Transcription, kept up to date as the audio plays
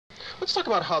Let's talk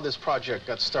about how this project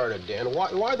got started, Dan.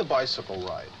 Why the bicycle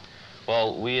ride?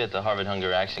 Well, we at the Harvard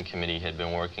Hunger Action Committee had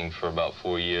been working for about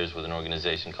 4 years with an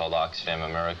organization called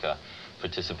Oxfam-America,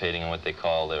 participating in what they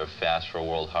call their Fast for a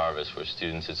World Harvest, where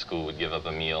students at school would give up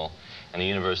a meal, and the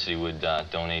university would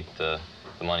donate the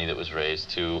money that was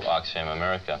raised to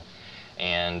Oxfam-America.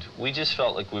 And we just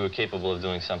felt like we were capable of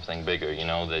doing something bigger, you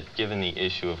know, that given the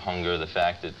issue of hunger, the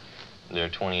fact that there are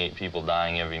 28 people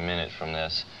dying every minute from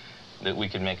this, that we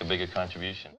could make a bigger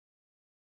contribution.